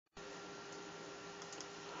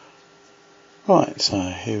Right, so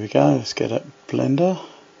here we go, let's get up Blender,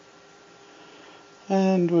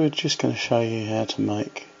 and we're just going to show you how to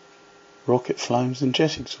make rocket flames and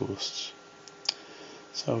jet exhausts.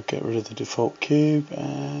 So I'll get rid of the default cube,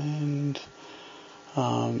 and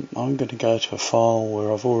I'm going to go to a file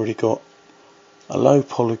where I've already got a low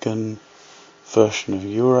polygon version of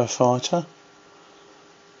Eurofighter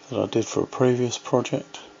that I did for a previous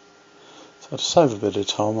project. So to save a bit of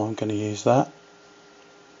time, I'm going to use that.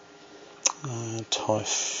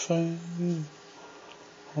 Typhoon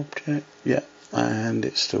object, yeah, and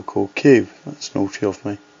it's still called cube. That's naughty of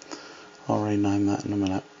me. I'll rename that in a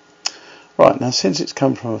minute. Right, now since it's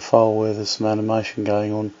come from a file where there's some animation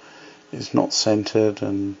going on, it's not centered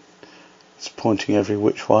and it's pointing every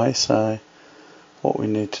which way, so what we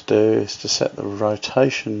need to do is to set the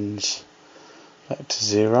rotations back to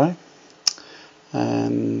 0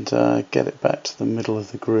 and get it back to the middle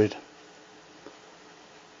of the grid.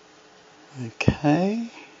 Okay.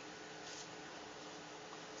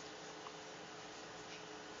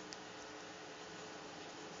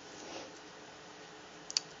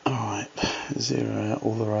 Alright, 0 out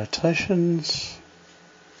all the rotations.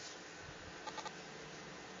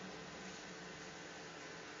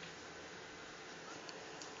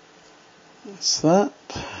 That's that.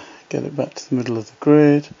 Get it back to the middle of the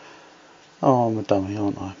grid. Oh, I'm a dummy,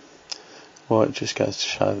 aren't I? Well, it just goes to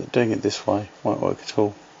show that doing it this way won't work at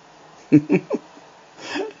all.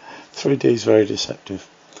 3D is very deceptive.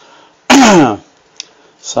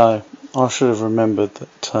 So I should have remembered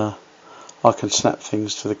that I can snap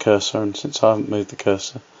things to the cursor, and since I haven't moved the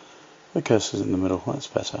cursor's in the middle. That's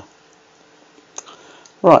better.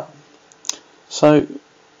 Right, so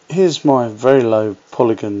here's my very low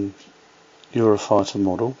polygon Eurofighter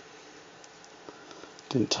model.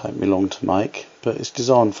 Didn't take me long to make, but it's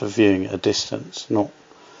designed for viewing at a distance, not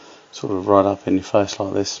sort of right up in your face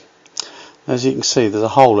like this. As you can see, there's a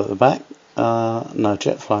hole at the back, no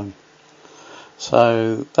jet flame.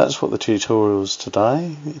 So that's what the tutorial is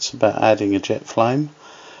today. It's about adding a jet flame,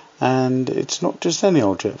 and it's not just any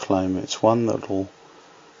old jet flame, it's one that will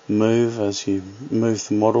move as you move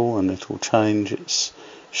the model, and it will change its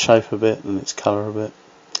shape a bit and its colour a bit.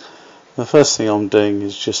 The first thing I'm doing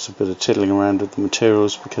is just a bit of tiddling around with the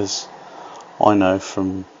materials, because I know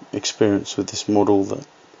from experience with this model that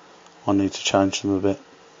I need to change them a bit.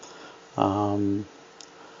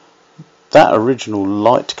 That original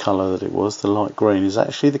light colour that it was, the light green, is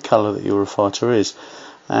actually the colour that Eurofighter is,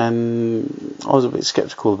 and I was a bit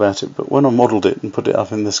sceptical about it, but when I modelled it and put it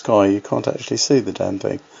up in the sky, you can't actually see the damn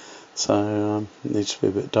thing, so it needs to be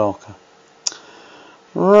a bit darker.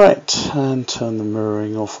 Right, and turn the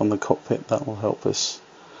mirroring off on the cockpit. That will help us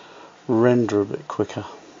render a bit quicker.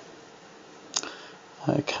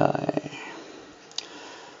 Okay,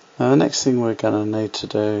 now the next thing we're going to need to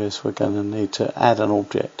do is we're going to need to add an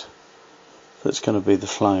object that's going to be the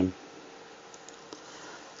flame.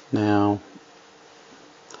 Now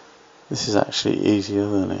this is actually easier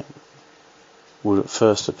than it would at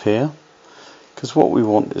first appear, because what we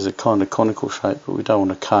want is a kind of conical shape, but we don't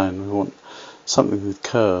want a cone, we want something with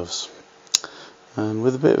curves. And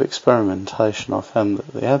with a bit of experimentation, I found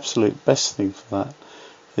that the absolute best thing for that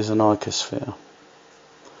is an icosphere.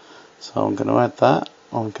 So I'm going to add that.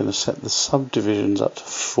 I'm going to set the subdivisions up to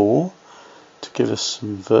 4 to give us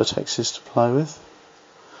some vertexes to play with,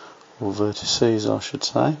 or vertices I should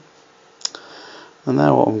say. And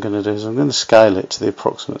now what I'm going to do is I'm going to scale it to the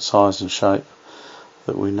approximate size and shape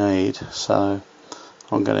that we need. So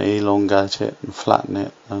I'm going to elongate it and flatten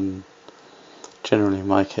it and generally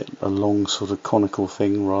make it a long sort of conical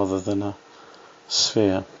thing rather than a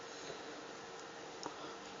sphere.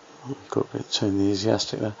 I've got a bit too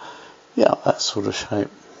enthusiastic there. Yeah, that sort of shape.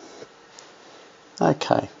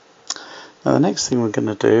 Okay. Now the next thing we're going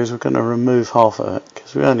to do is we're going to remove half of it,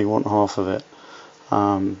 because we only want half of it.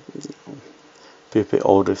 Be a bit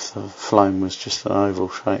odd if the flame was just an oval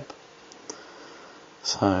shape.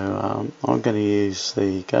 So I'm going to use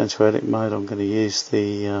go into edit mode. I'm going to use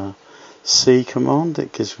the C command.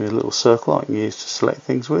 It gives me a little circle I can use to select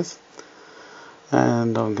things with,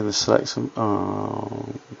 and I'm going to select some.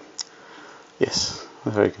 Yes,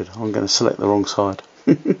 very good. I'm going to select the wrong side.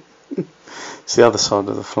 It's the other side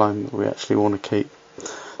of the flame that we actually want to keep.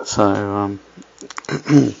 So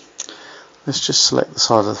let's just select the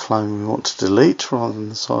side of the flame we want to delete rather than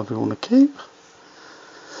the side we want to keep.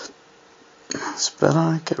 That's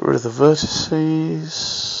better. Get rid of the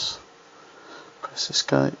vertices. Press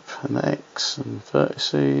escape and X and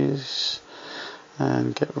vertices,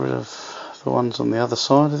 and get rid of the ones on the other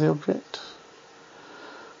side of the object.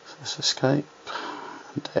 Press escape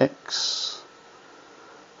and X.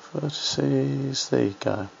 Vertices, there you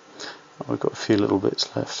go. We've got a few little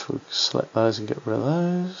bits left. We'll select those and get rid of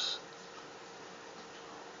those.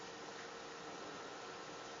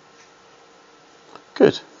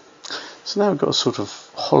 Good. So now we've got a sort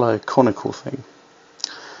of hollow conical thing.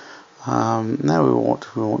 Now we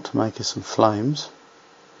want to make some flames.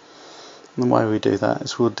 And the way we do that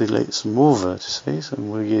is we'll delete some more vertices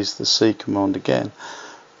and we'll use the C command again,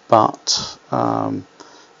 but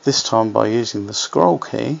this time by using the scroll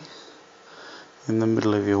key in the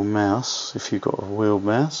middle of your mouse. If you've got a wheeled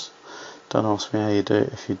mouse, don't ask me how you do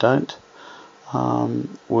it if you don't.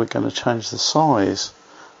 We're going to change the size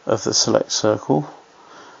of the select circle.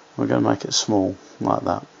 We're going to make it small, like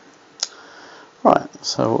that. Right,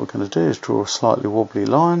 so what we're going to do is draw a slightly wobbly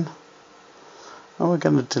line, and we're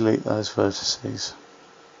going to delete those vertices.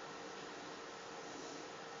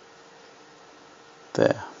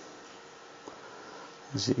 There.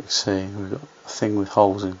 As you can see, we've got a thing with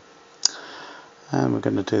holes in. And we're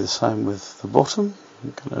going to do the same with the bottom.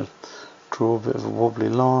 I'm going to draw a bit of a wobbly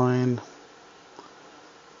line.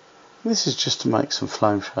 This is just to make some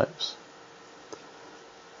flame shapes.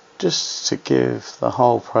 Just to give the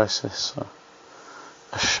whole process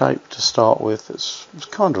a shape to start with. It's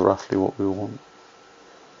kind of roughly what we want.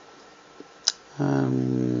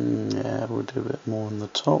 Yeah, we'll do a bit more on the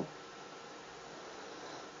top.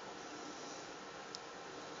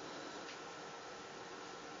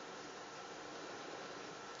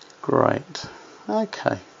 Great.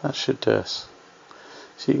 Okay, that should do us.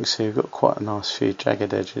 So you can see we've got quite a nice few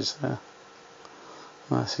jagged edges there.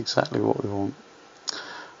 That's exactly what we want.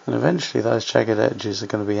 And eventually those jagged edges are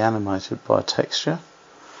going to be animated by texture,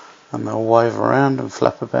 and they'll wave around and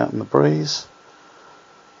flap about in the breeze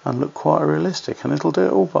and look quite realistic, and it'll do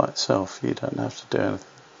it all by itself. You don't have to do anything.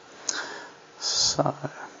 So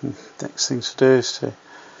next thing to do is to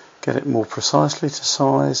get it more precisely to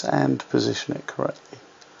size and position it correctly.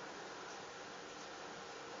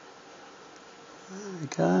 There we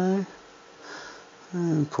go.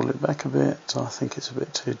 And pull it back a bit. I think it's a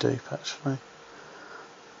bit too deep actually.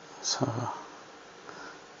 So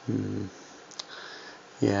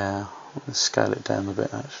yeah, let's scale it down a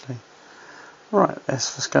bit actually. Right,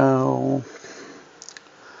 S for scale.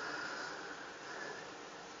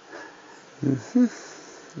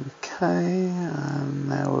 Okay, and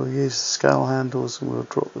now we'll use the scale handles and we'll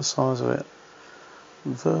drop the size of it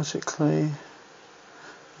vertically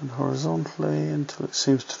and horizontally until it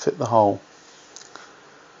seems to fit the hole.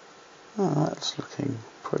 Oh, that's looking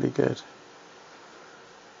pretty good.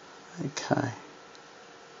 Okay,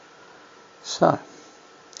 so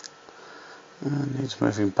it needs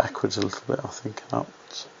moving backwards a little bit, I think, and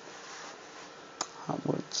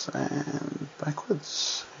upwards and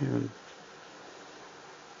backwards. Even.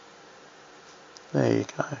 There you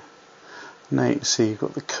go. Now you can see you've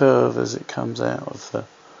got the curve as it comes out of the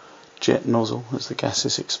jet nozzle as the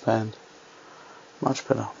gases expand. Much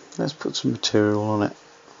better. Let's put some material on it.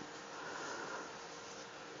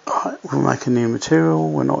 Alright, we'll make a new material.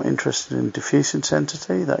 We're not interested in diffuse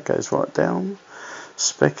intensity, that goes right down.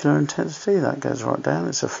 Specular intensity, that goes right down.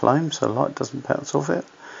 It's a flame, so light doesn't bounce off it.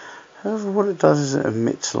 However, what it does is it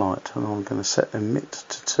emits light, and I'm going to set emit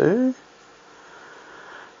to 2.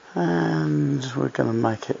 And we're going to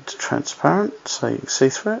make it transparent so you can see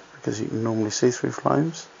through it, because you can normally see through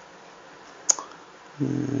flames.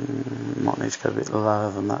 Might need to go a bit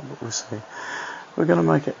lower than that, but we'll see. We're going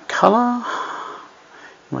to make it colour.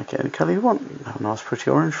 Make it any colour you want. You can have a nice pretty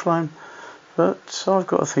orange flame, but I've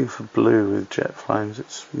got a thing for blue with jet flames.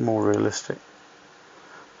 It's more realistic.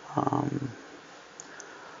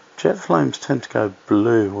 Jet flames tend to go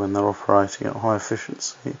blue when they're operating at high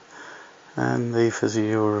efficiency, and the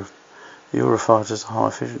Eurofighters are high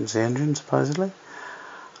efficiency engine supposedly.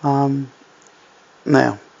 Now,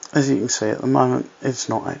 as you can see at the moment, it's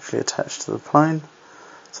not actually attached to the plane,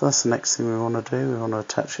 so that's the next thing we want to do. We want to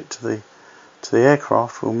attach it to the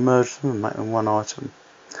aircraft. We'll merge them and make them one item.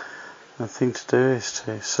 The thing to do is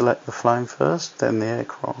to select the flame first, then the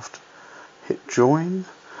aircraft, hit join,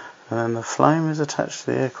 and then the flame is attached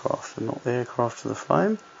to the aircraft and not the aircraft to the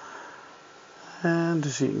flame. And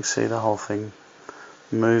as you can see, the whole thing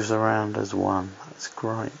moves around as one. That's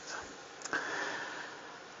great.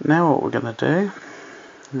 Now what we're going to do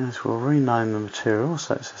is we'll rename the material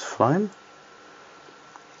so it says flame.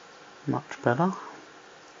 Much better.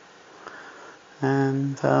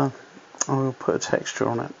 And I will put a texture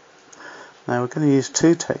on it. Now we're going to use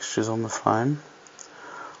 2 textures on the flame.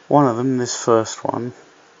 One of them, this first one,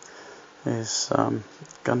 is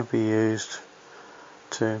going to be used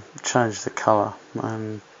to change the colour,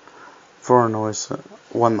 and Voronoi is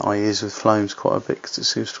one that I use with flames quite a bit because it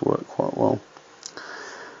seems to work quite well.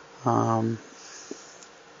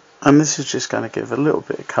 And this is just going to give a little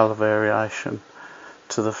bit of colour variation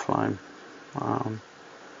to the flame.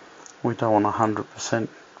 We don't want 100%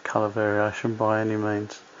 colour variation by any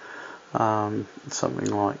means. Something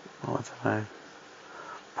like, I don't know,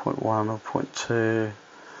 0.1 or 0.2.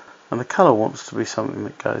 And the colour wants to be something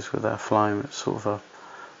that goes with our flame. It's sort of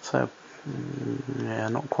yeah,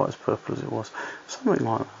 not quite as purple as it was. Something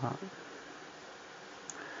like that.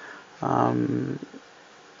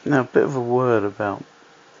 Now, a bit of a word about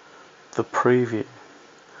the preview.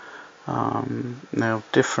 Now,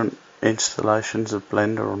 different installations of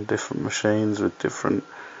Blender on different machines with different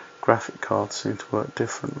graphic cards seem to work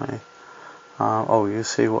differently. Oh, you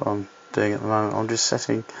see what I'm doing at the moment. I'm just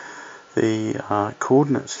setting the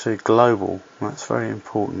coordinates to global. That's very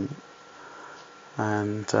important.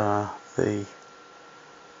 And the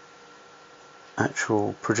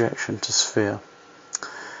actual projection to sphere.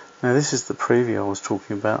 Now, this is the preview I was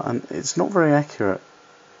talking about, and it's not very accurate.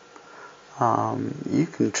 You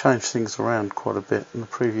can change things around quite a bit, and the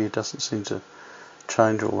preview doesn't seem to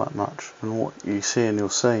change all that much. And what you see in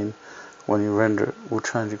your scene when you render it will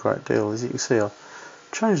change a great deal. As you can see, I've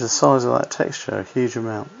changed the size of that texture a huge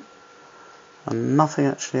amount, and nothing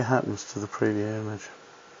actually happens to the preview image.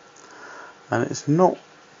 And it's not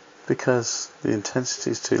because the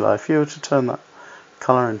intensity is too low. If you were to turn that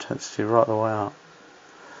colour intensity right the way up,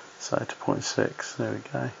 say to 0.6, there we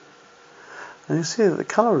go. And you see that the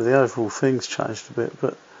colour of the overall thing's changed a bit,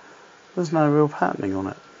 but there's no real patterning on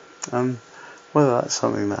it. And whether that's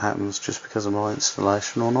something that happens just because of my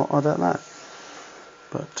installation or not, I don't know.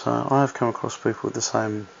 But I have come across people with the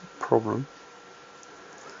same problem.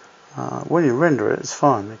 When you render it, it's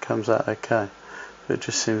fine, it comes out okay. But it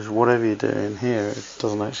just seems whatever you do in here, it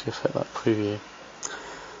doesn't actually affect that preview.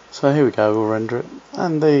 So here we go, we'll render it.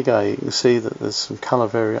 And there you go, you can see that there's some colour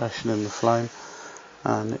variation in the flame.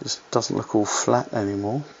 And it doesn't look all flat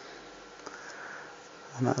anymore.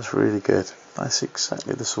 And that's really good. That's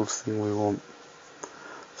exactly the sort of thing we want.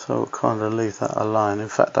 So we'll kind of leave that alone. In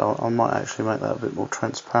fact, I might actually make that a bit more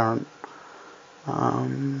transparent.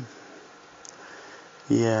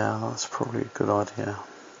 Yeah, that's probably a good idea.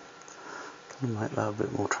 Can make that a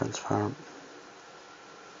bit more transparent.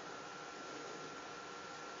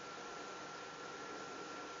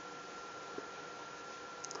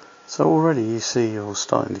 So already you see you're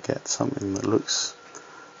starting to get something that looks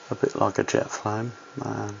a bit like a jet flame.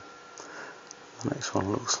 The next one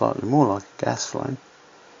looks slightly more like a gas flame.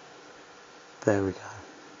 There we go.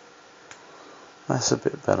 That's a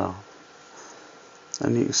bit better.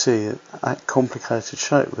 And you can see that complicated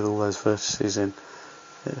shape with all those vertices in,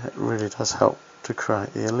 it really does help to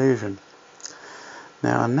create the illusion.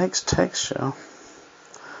 Now our next texture,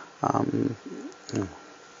 don't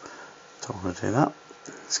want to do that.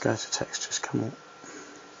 Let's go to textures, come on.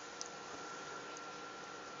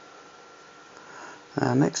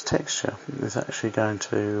 Our next texture is actually going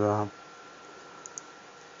to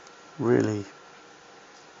really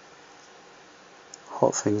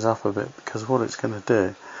hot things up a bit, because what it's going to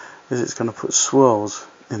do is it's going to put swirls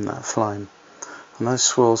in that flame, and those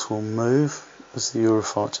swirls will move as the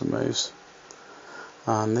Eurofighter moves.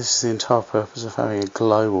 And this is the entire purpose of having a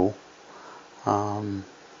global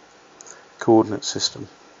coordinate system,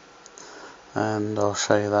 and I'll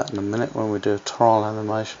show you that in a minute when we do a trial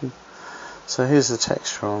animation. So here's the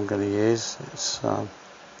texture I'm going to use. It's the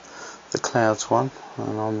clouds one,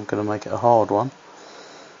 and I'm going to make it a hard one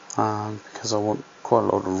because I want quite a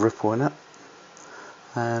lot of ripple in it,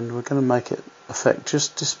 and we're going to make it affect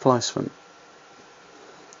just displacement.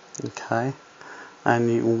 Okay, and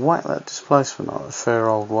you can whack that displacement up a fair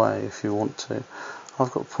old way if you want to.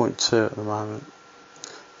 I've got 0.2 at the moment.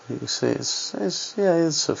 You can see it's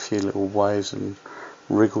a few little waves and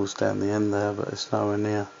wriggles down the end there, but it's nowhere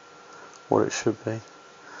near what it should be.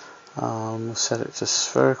 We'll set it to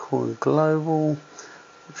spherical and global,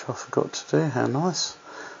 which I forgot to do. How nice.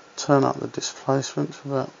 Turn up the displacement to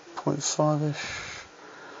about 0.5ish,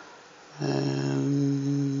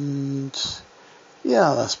 and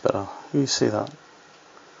yeah, that's better. You see that.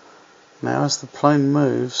 Now as the plane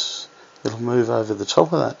moves, it'll move over the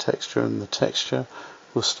top of that texture, and the texture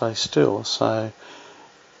will stay still, so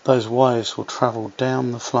those waves will travel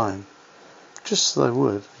down the flame, just as they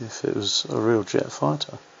would if it was a real jet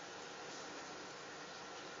fighter.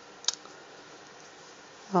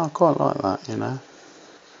 I quite like that, you know.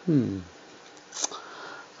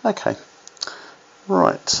 Okay,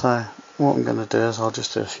 right, so what I'm going to do is I'll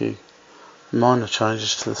just do a few minor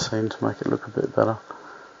changes to the scene to make it look a bit better.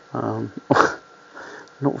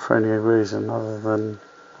 Not for any reason other than,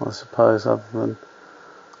 I suppose, I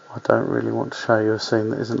don't really want to show you a scene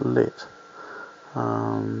that isn't lit.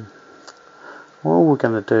 all we're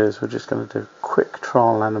going to do is we're just going to do a quick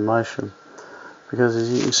trial animation, because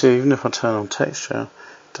as you can see, even if I turn on texture,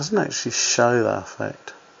 it doesn't actually show that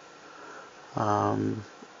effect.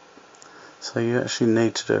 So you actually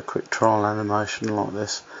need to do a quick trial animation like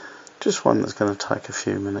this, just one that's going to take a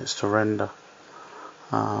few minutes to render.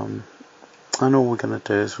 And all we're going to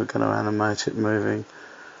do is we're going to animate it moving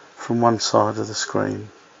from one side of the screen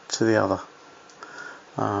to the other,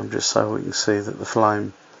 just so we can see that the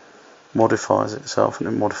flame modifies itself, and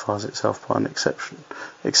it modifies itself by an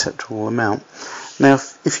acceptable amount. Now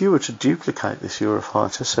if you were to duplicate this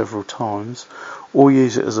Eurofighter several times, or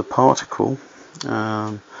use it as a particle,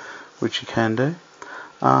 which you can do,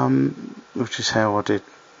 which is how I did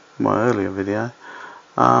my earlier video,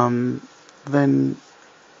 then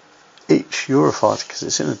each Eurofighter, because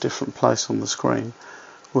it's in a different place on the screen,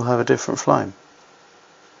 will have a different flame.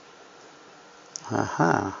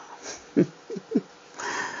 Aha!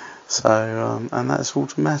 So, and that's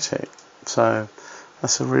automatic. So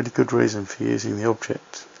that's a really good reason for using the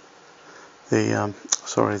object, the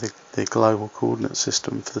global coordinate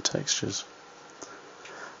system for the textures.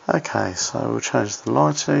 Okay, so we'll change the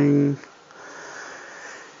lighting.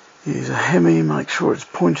 Use a Hemi, make sure it's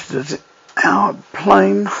pointed at our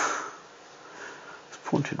plane. It's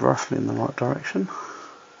pointed roughly in the right direction.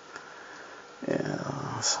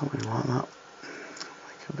 Yeah, something like that.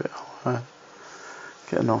 Make it a bit higher.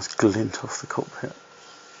 Get a nice glint off the cockpit.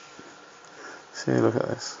 See, look at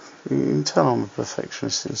this. You can tell I'm a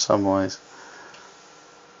perfectionist in some ways.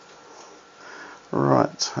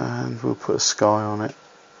 Right, and we'll put a sky on it,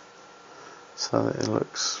 so that it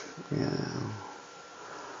looks,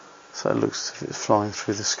 so it looks as if it's flying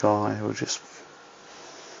through the sky. We'll just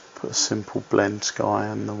put a simple blend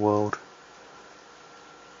sky in the world,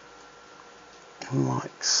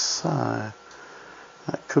 like so.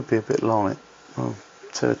 That could be a bit light. We'll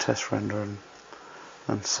do a test render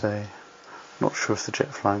and see. Not sure if the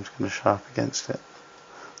jet flame's going to show up against it.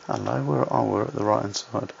 Hello, we're at the right hand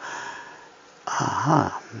side.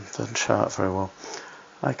 Aha, doesn't show up very well.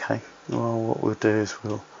 Okay, well what we'll do is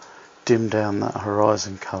we'll dim down that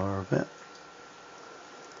horizon colour a bit,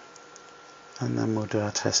 and then we'll do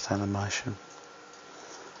our test animation,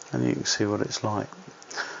 and you can see what it's like.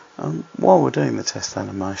 While we're doing the test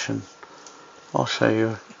animation, I'll show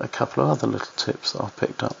you a couple of other little tips that I've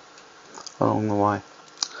picked up along the way.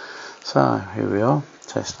 So here we are,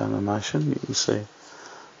 test animation. You can see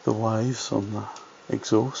the waves on the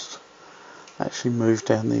exhaust actually move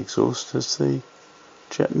down the exhaust as the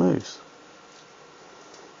jet moves.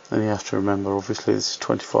 And you have to remember, obviously this is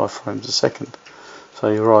 25 frames a second,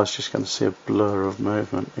 so your eye's just going to see a blur of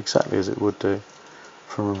movement, exactly as it would do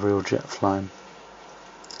from a real jet flame.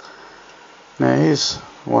 Now here's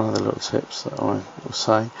one of the little tips that I will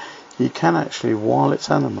say. You can actually, while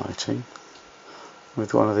it's animating,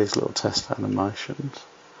 with one of these little test animations,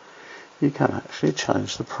 you can actually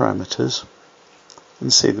change the parameters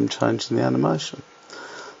and see them change in the animation.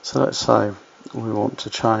 So let's say we want to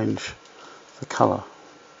change the colour.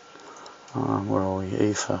 Where are we?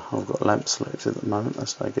 Ether. I've got lamp selected at the moment,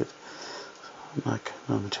 that's no good. No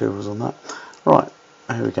materials on that. Right,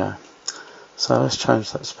 here we go. So let's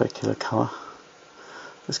change that specular colour.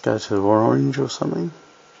 Let's go to orange or something.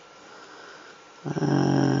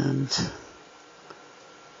 And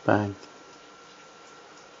bang.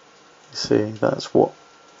 You see, that's what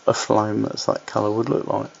a flame that's that colour would look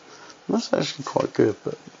like. And that's actually quite good,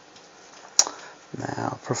 but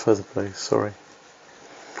now I prefer the blue, sorry.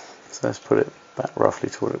 So let's put it back roughly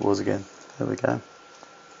to what it was again. There we go.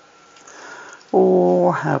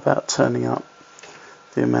 Or how about turning up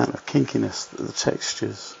the amount of kinkiness that the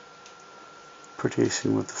texture's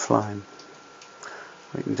producing with the flame.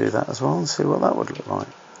 We can do that as well and see what that would look like.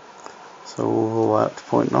 So all the way up to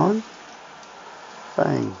 0.9.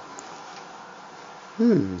 Bang.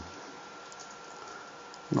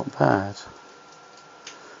 Not bad.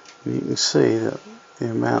 And you can see that the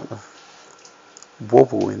amount of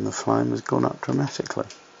wobble in the flame has gone up dramatically.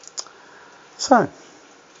 So,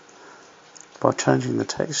 by changing the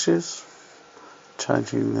textures,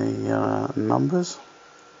 changing the numbers,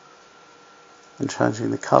 and changing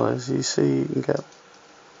the colours, you see you can get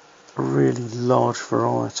a really large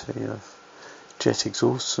variety of jet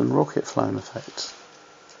exhausts and rocket flame effects.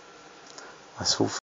 That's all.